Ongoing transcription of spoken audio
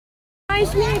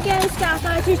it's me again,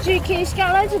 Skyfire2GK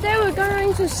Skyline. Today we're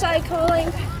going to cycling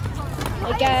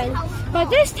again. But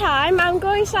this time I'm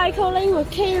going cycling with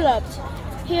Caleb.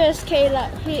 Here's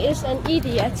Caleb. He is an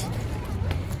idiot.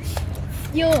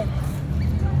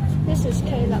 This is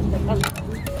Caleb the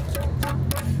monkey.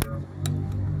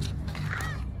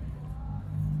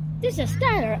 This is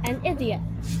Skylar, an idiot.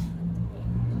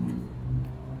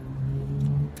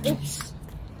 Oops.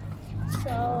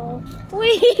 So,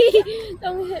 wait,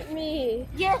 don't hit me.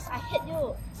 Yes, I hit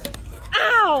you.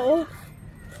 Ow!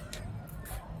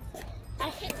 I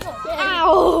hit you.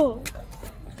 Ow!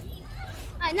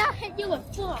 I now hit you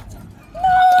with four. No!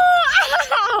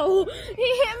 Ow! He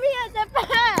hit me at the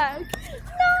back.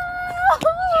 No!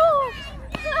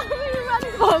 Let me run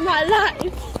for my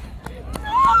life.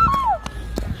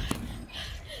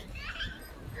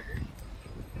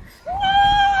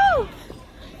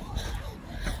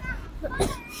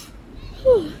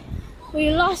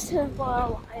 We lost him for a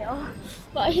while,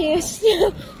 but he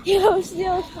will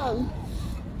still come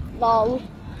long.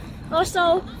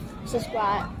 Also,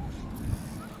 subscribe.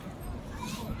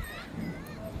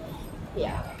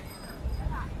 Yeah.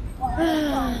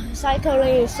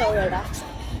 Cycling is so relaxing.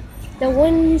 The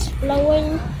wind's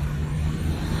blowing,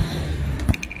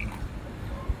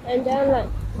 and then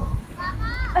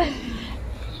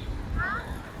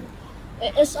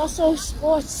it is also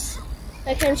sports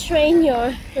that can train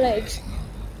your legs.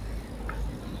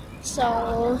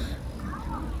 So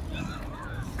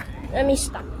let me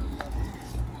stop.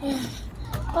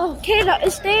 Oh, Kayla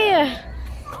is there.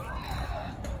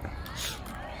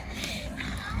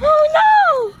 Oh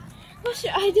no! What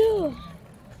should I do?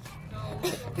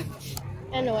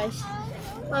 Anyways,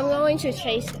 I'm going to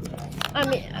chase him.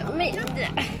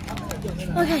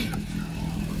 Okay.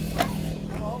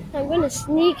 I'm gonna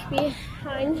sneak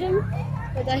behind him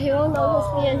so that he won't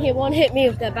notice me and he won't hit me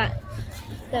with the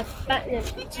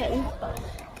badminton.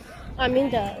 I mean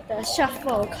the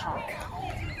shuttlecock.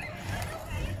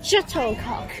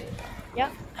 Shuttlecock.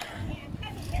 Yep.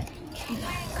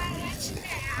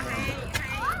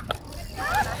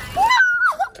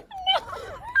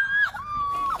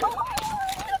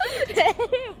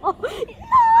 No!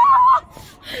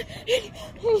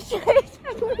 He's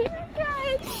chasing me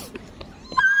again.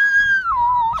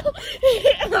 He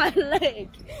hit my leg.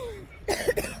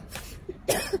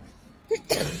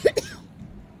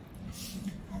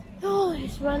 Oh,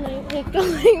 he's running. He's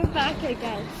going back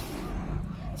again.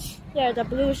 Yeah, the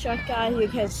blue shirt guy, you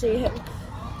can see him.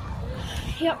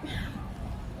 Yep.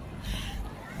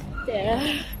 There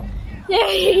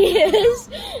he is.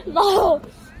 No.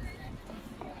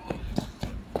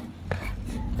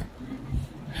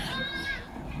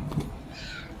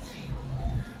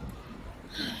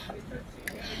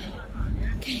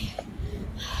 Okay.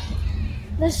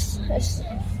 This is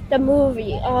the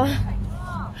movie, or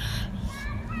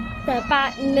the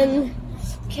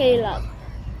BadminCaleb.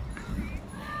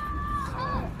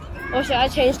 Or should I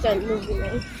change the movie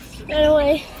name?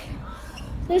 Anyway,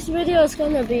 this video is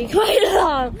gonna be quite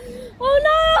long. Oh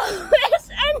no! It's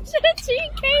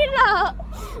BadminCaleb!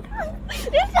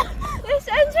 It's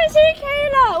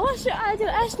BadminCaleb! What should I do?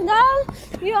 Ashton,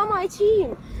 you're on my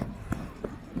team.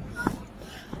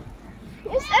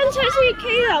 It's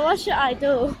BadminCaleb! What should I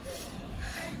do?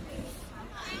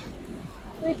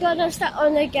 We're gonna start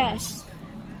on the gas.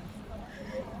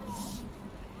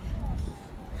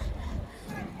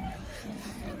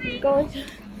 I'm going to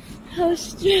go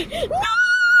straight. No!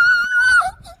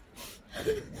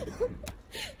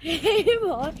 Hey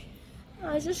boy,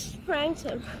 I just pranked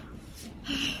him.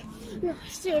 No, I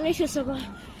still need to survive.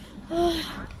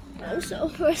 I'm so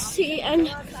thirsty and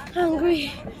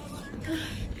hungry.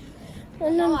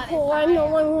 And I'm poor, no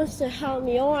one wants to help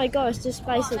me. All I got is this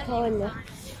bicycle and the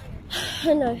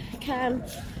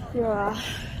camera.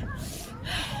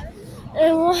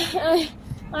 And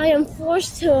I am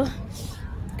forced to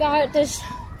guard this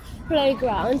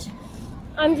playground.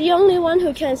 I'm the only one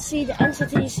who can see the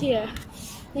entities here.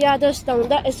 The others don't.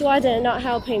 That is why they're not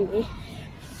helping me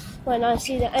when I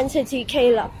see the entity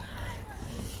Caleb.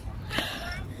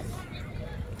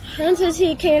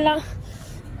 Entity Caleb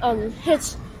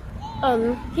hits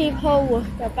people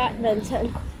with the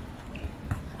badminton.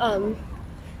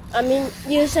 I mean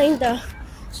using the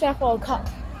shuttlecock.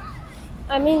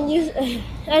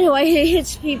 Anyway, he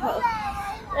hits people,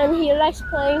 and he likes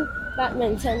playing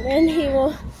badminton. And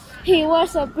he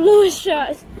wears a blue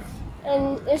shirt,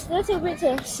 and it's a little bit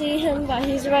to see him, but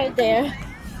he's right there.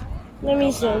 Let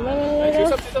me zoom in a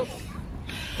little.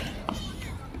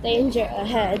 Danger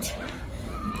ahead.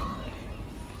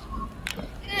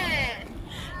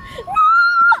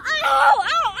 No! Ow!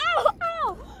 Ow!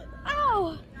 Ow!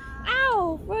 Ow!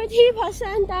 Ow!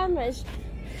 30% damage.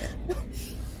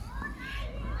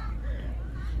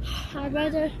 I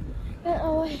better get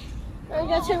away. I'm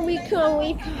getting weaker and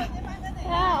weaker.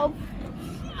 Help!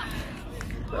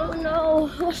 Oh no,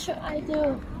 what should I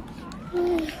do?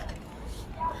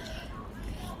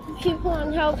 People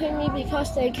aren't helping me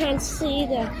because they can't see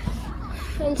the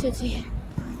entity.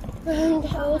 I'm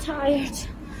so tired.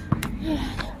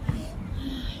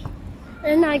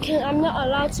 And I'm not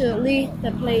allowed to leave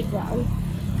the playground.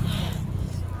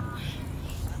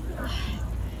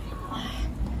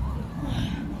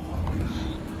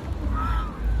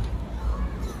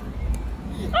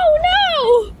 Oh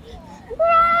no!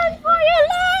 Run for your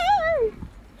life!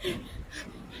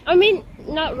 I mean,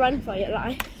 not run for your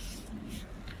life.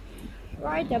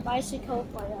 Ride the bicycle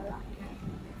for your life.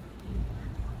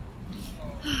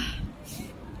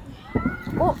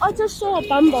 Oh, I just saw a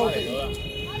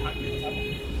bumblebee.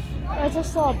 I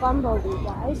just saw a bumblebee,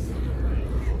 guys.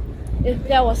 If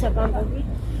there was a bumblebee.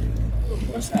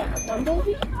 Was that a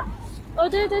bumblebee? Oh,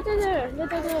 there.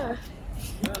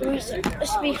 Where is it?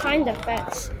 It's behind the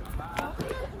fence.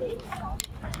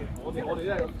 Oh,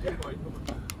 there.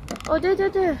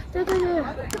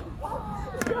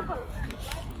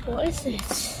 What is it?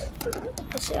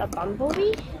 Is it a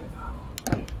bumblebee?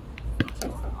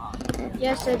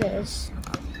 Yes, it is.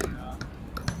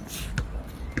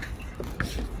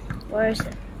 Where is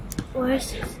it? Where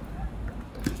is it?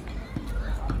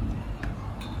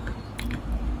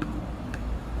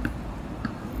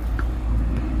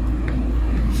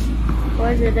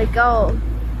 Where did it go?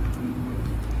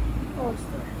 Oh,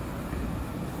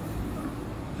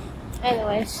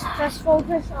 anyways, just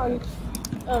focus on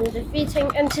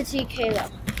defeating Entity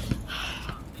Caleb.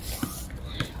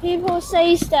 People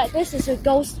say that this is a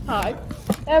ghost park.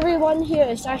 Everyone here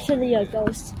is actually a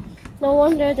ghost. No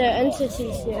wonder there are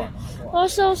entities here.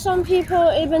 Also, some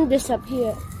people even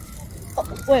disappear. Oh,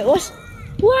 wait,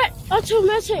 what?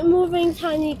 Automatic moving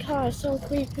tiny car, so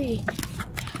creepy.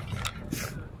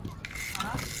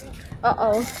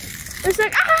 Uh-oh. It's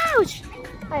like, ouch!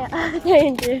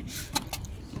 Danger.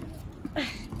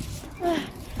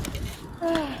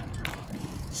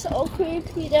 So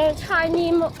creepy. There are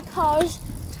tiny cars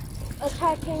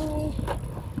attacking me.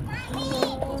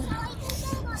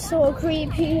 So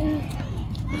creepy.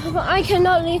 But I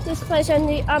cannot leave this place, and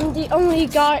I'm the only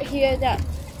guard here that...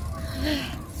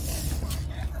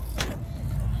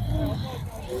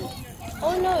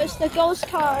 Oh no, it's the ghost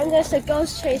car, and there's a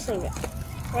ghost chasing it.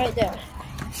 Right there.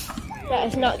 That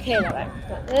is not Caleb.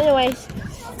 But anyways,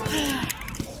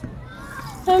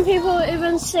 some people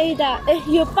even say that if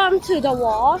you bump to the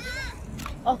wall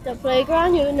of the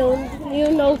playground, you know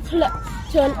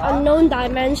to an unknown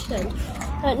dimension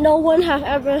that no one have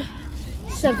ever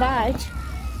survived.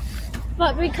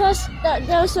 But because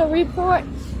there was a report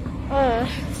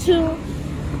 2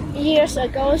 years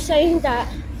ago saying that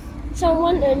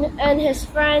someone and his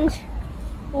friend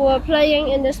were playing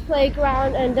in this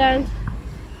playground, and then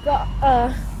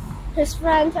his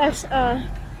friend has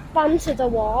bumped to the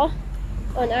wall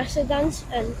on accident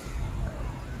and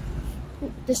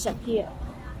disappeared.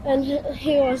 And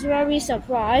he was very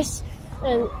surprised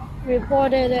and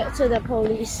reported it to the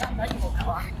police.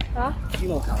 Huh?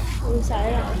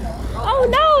 Oh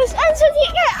no, it's entity!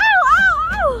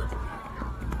 Ow!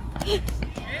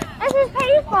 This is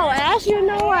painful, Ash, you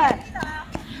know what?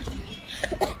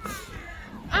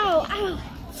 Ow!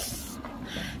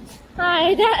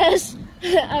 Hi, that is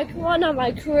one of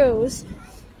my crews.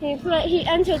 He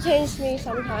entertains me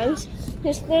sometimes.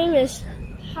 His name is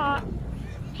I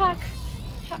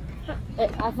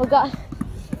forgot.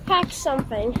 Pack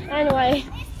something. Anyway.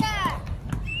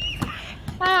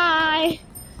 Hi!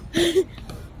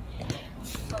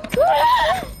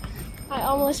 I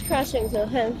almost crashed into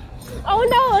him. Oh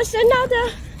no, it's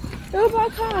another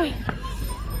robot car.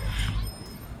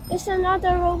 It's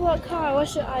another robot car. What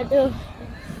should I do?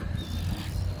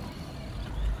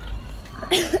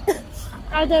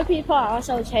 Other people are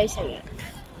also chasing it.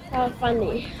 How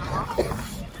funny.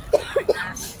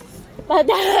 But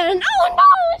then, oh no,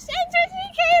 it's Entity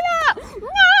Caleb!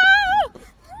 No!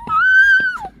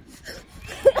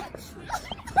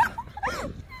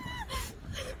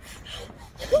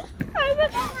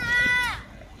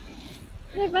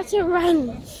 I better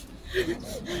run.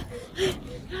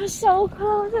 I'm so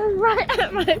cold, it's right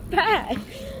at my back.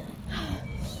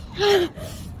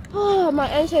 Oh, my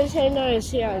entertainer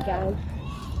is here again.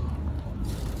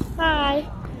 Hi.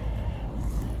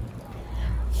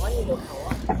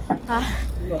 嚇？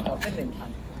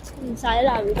唔使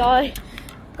啦，唔該。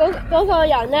嗰個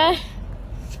人呢，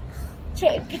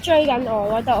追緊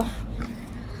我嗰度。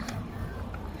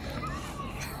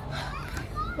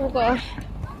嗰個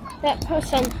That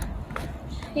person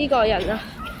呢個人啊。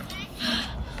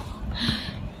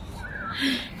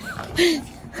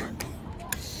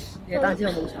你單車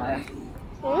有冇踩啊？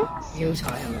嗯？要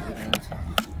踩係咪？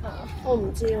我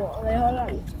唔知喎，你可能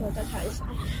覺得太細。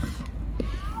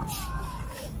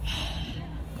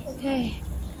Okay,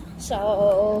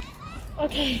 so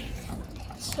okay,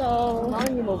 so 玩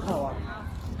羽毛球啊？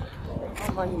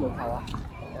玩羽毛球啊？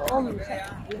我唔識。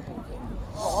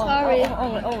Sorry，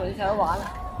我唔想玩啊。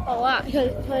好啊，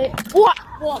佢哇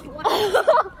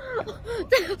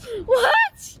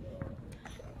What?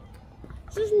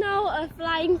 Just now a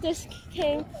flying disc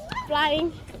came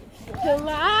flying to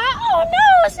my. Oh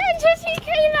no! It's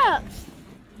BadminCaleb.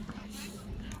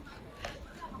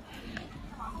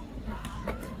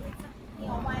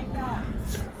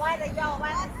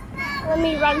 Let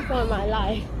me run for my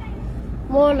life.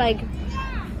 More like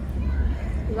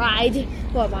ride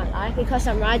for my life because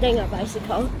I'm riding a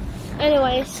bicycle.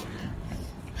 Anyways.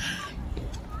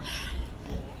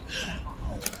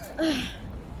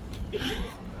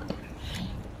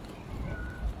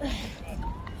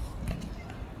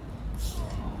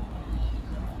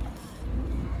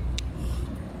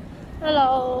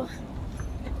 Hello.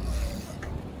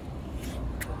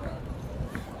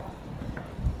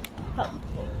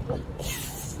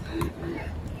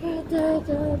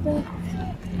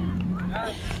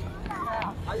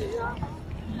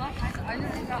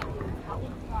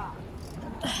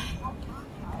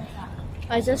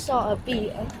 I just saw a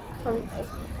bee.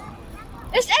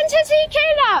 It's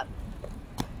BadminCaleb!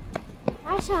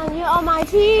 Ashan, you're on my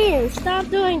team. Stop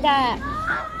doing that.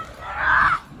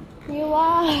 You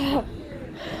are.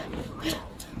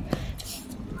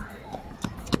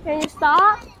 Can you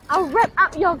stop? I'll rip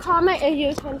up your comic if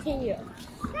you continue.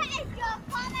 That is your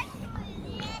comic.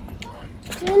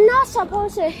 You're not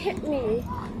supposed to hit me.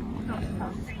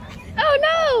 Oh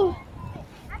no!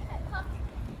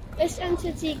 It's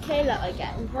BadminCaleb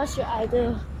again. What should I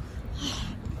do?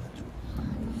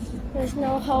 There's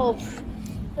no hope.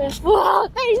 Whoa,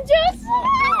 dangerous!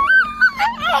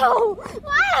 Wow!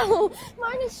 Wow!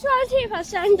 Minus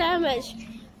 20% damage.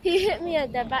 He hit me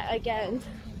at the back again.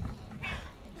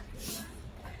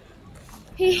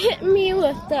 He hit me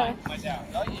with the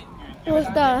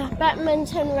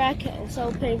badminton racket. It's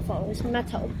so painful. It's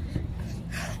metal.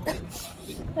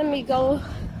 Let me go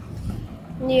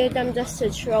near them just to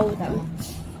throw them.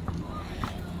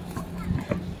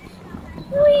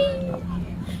 Whee!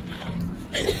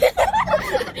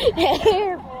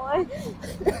 Hey, boy.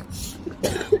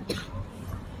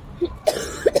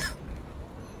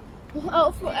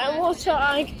 Oh, food and water.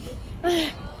 I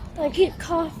keep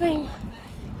coughing.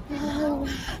 I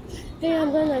think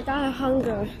I'm gonna die of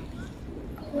hunger.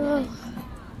 Oh.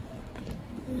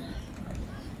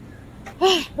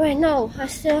 Wait, no. I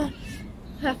still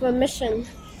have a mission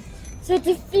to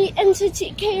defeat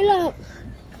BadminCaleb.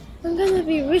 I'm gonna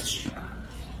be rich.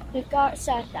 The guard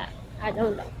said that. I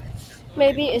don't know.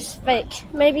 Maybe it's fake.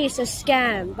 Maybe it's a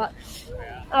scam. But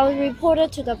I'll report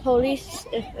it to the police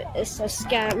if it's a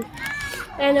scam.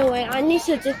 Anyway, I need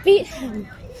to defeat him.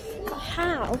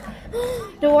 How?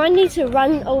 Do I need to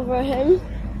run over him?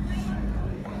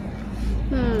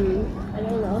 I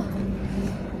don't know.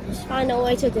 Let's find a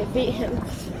way to defeat him.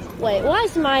 Wait, why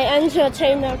is my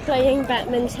entertainer playing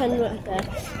badminton with the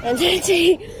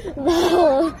entity?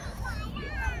 No!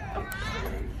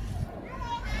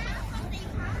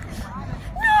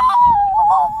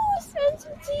 It's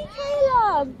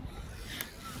BadminCaleb!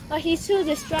 But he's too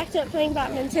distracted playing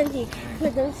badminton, he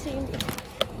couldn't see me.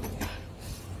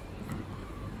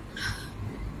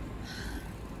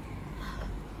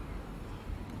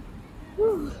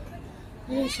 Whew.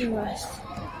 I need to rest.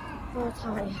 I'm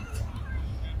tired.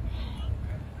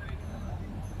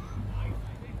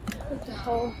 What the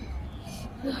hell?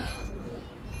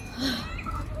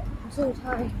 I'm so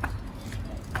tired.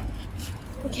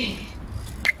 Okay.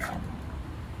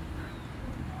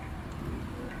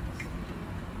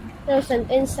 There's an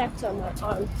insect on my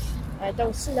arm. I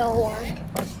don't know why.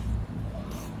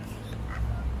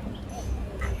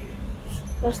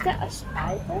 Was that a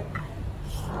spider?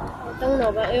 I don't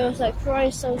know, but it was like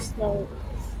crawling so slow.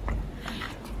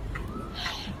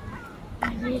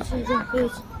 I need to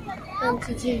defeat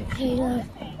BadminCaleb.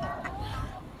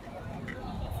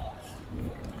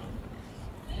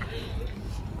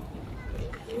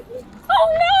 Oh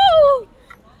no!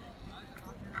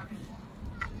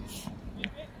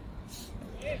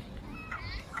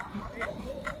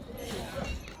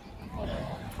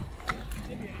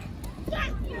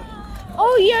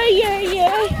 Oh yeah.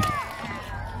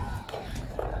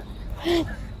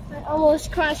 I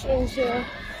almost crashed into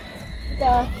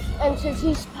the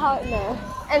entity's partner.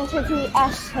 Entity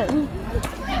Ashton.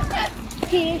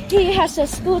 He has a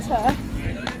scooter.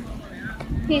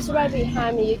 He's right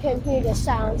behind me. You can hear the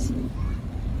sounds.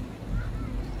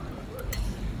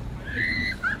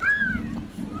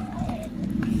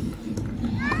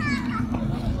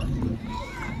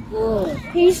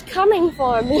 He's coming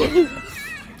for me.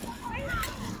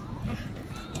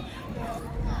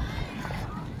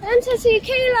 Entity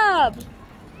Caleb.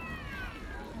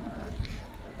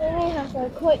 Let me have a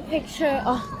quick picture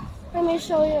of. Let me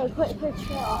show you a quick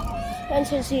picture of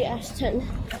Entity Ashton.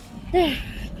 There,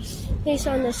 he's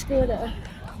on the scooter.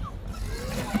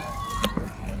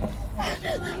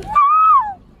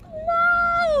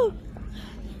 No!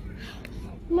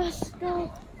 Must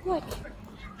go quick.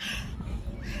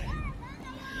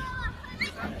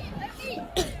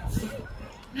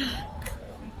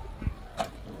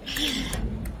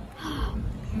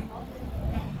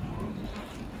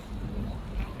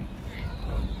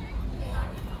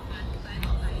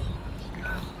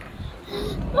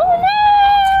 Oh no!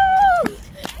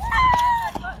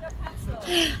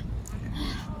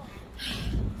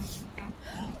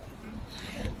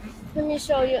 Let me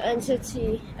show you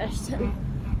Entity Ashton.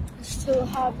 It's too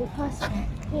hard because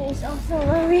he is also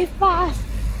very fast.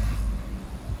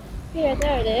 Here,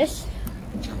 there it is.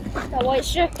 The white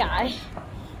shirt guy.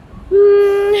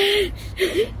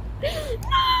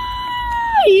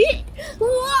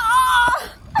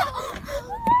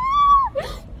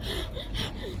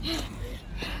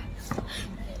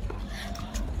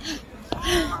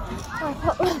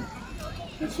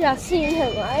 You should have seen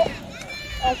him, right?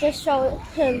 I just showed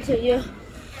him to you.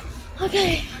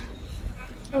 Okay,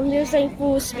 I'm using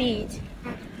full speed.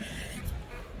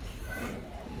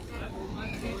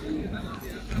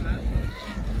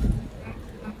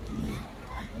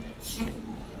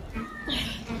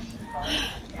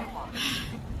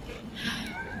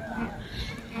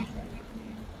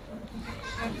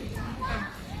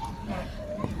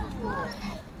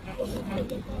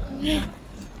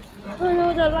 Oh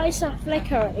no, the lights are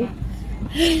flickering.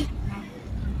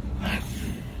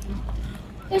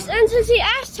 It's Entity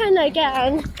Ashton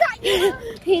again.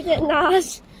 He did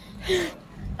not.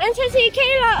 Entity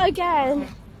Kayla again.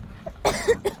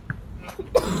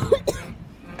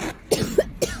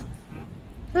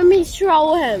 Let me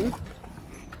throw him.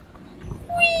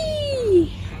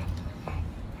 Whee!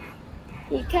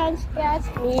 He can't get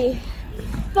me,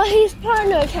 but his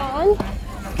partner can.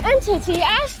 Entity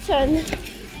Ashton.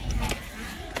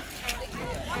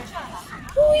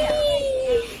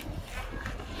 Whee!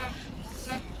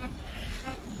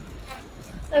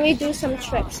 Let me do some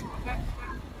tricks.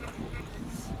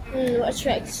 What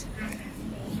tricks?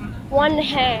 One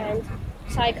hand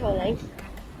cycling.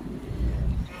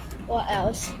 What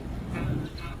else?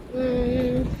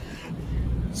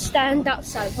 Stand up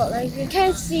cycling. You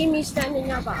can't see me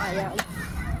standing up, but I am.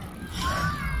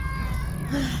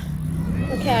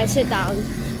 Okay, I sit down.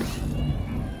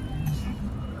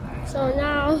 So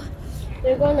now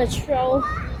we're gonna throw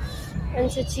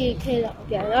Entity Caleb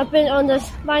again. I've been on the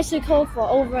bicycle for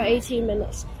over 18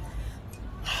 minutes.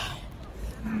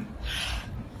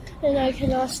 And I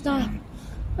cannot stop.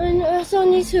 And I also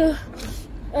need to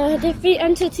defeat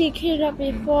Entity Caleb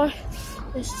before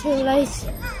it's too late.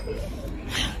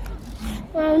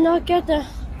 I'll not get the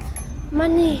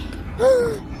money.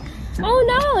 Oh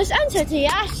no, it's Entity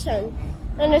Ashton.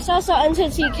 And it's also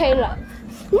Entity Caleb.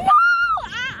 No!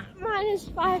 Minus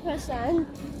 5%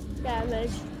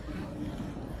 damage.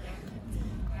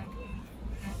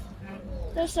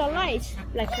 There's a light.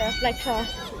 Flicker.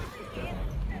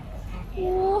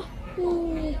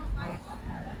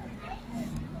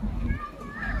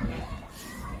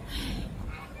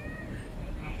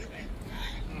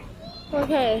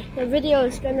 Okay, the video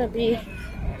is gonna be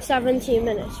 17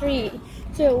 minutes. 3,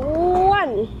 2,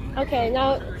 1. Okay,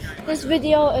 now this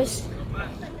video is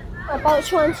about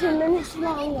 20 minutes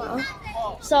long now.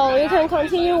 So you can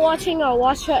continue watching or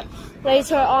watch it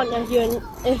later on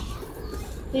if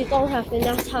you don't have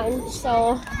enough time.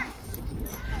 So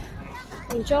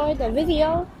enjoy the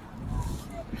video.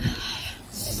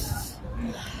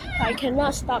 I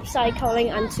cannot stop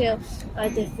cycling until I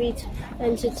defeat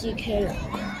Entity Caleb.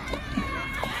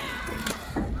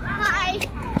 Hi.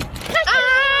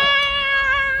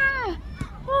 Ah!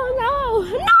 Oh no!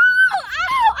 No!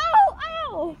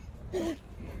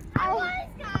 Ow!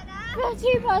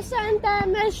 30%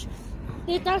 damage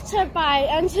deducted by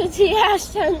Entity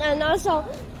Ashton, and also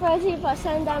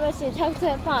 30% damage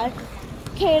detected by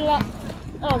Caleb,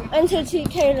 Entity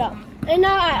Caleb. And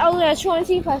now I only have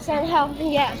 20% health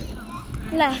yet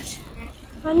left.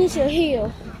 I need to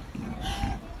heal.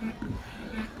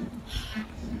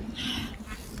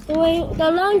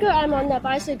 The longer I'm on the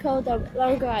bicycle, the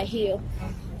longer I heal.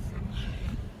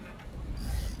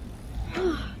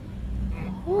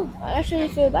 Oh, I actually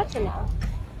feel better now.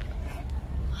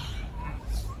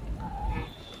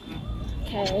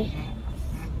 Okay.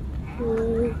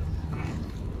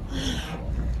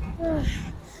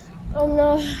 Oh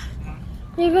no.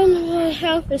 Even my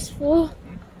health is full.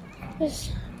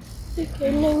 It's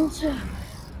beginning to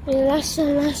be less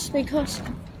and less because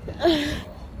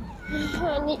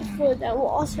I need food and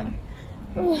water.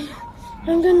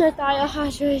 I'm gonna die of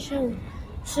hydration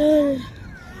soon.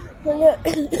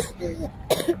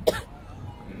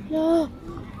 No.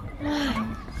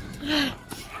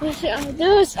 What should I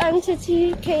do? Is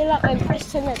entity, Caleb, and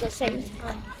Kristen at the same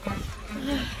time.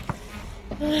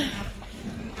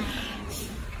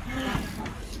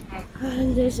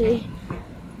 I'm dizzy.